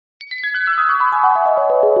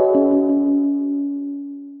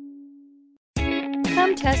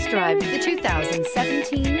Come test drive the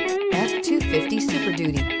 2017 F-250 Super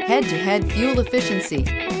Duty. Head-to-head fuel efficiency,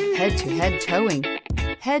 head-to-head towing,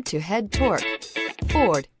 head-to-head torque.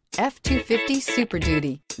 Ford F-250 Super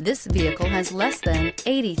Duty. This vehicle has less than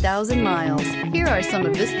 80,000 miles. Here are some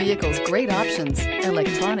of this vehicle's great options: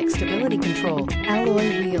 electronic stability control, alloy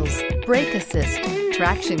wheels, brake assist,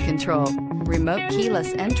 traction control, remote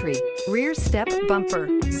keyless entry, rear step bumper,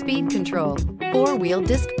 speed control, four-wheel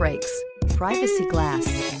disc brakes, privacy glass,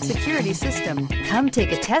 security system. Come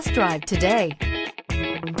take a test drive today.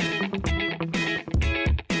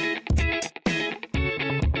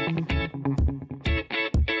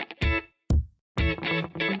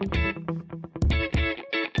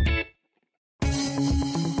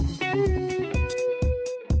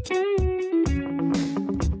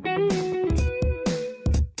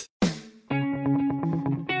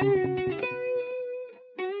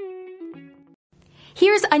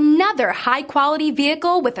 Here's another high-quality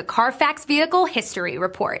vehicle with a Carfax Vehicle History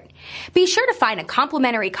Report. Be sure to find a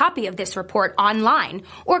complimentary copy of this report online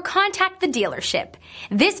or contact the dealership.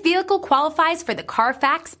 This vehicle qualifies for the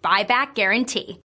Carfax Buyback Guarantee.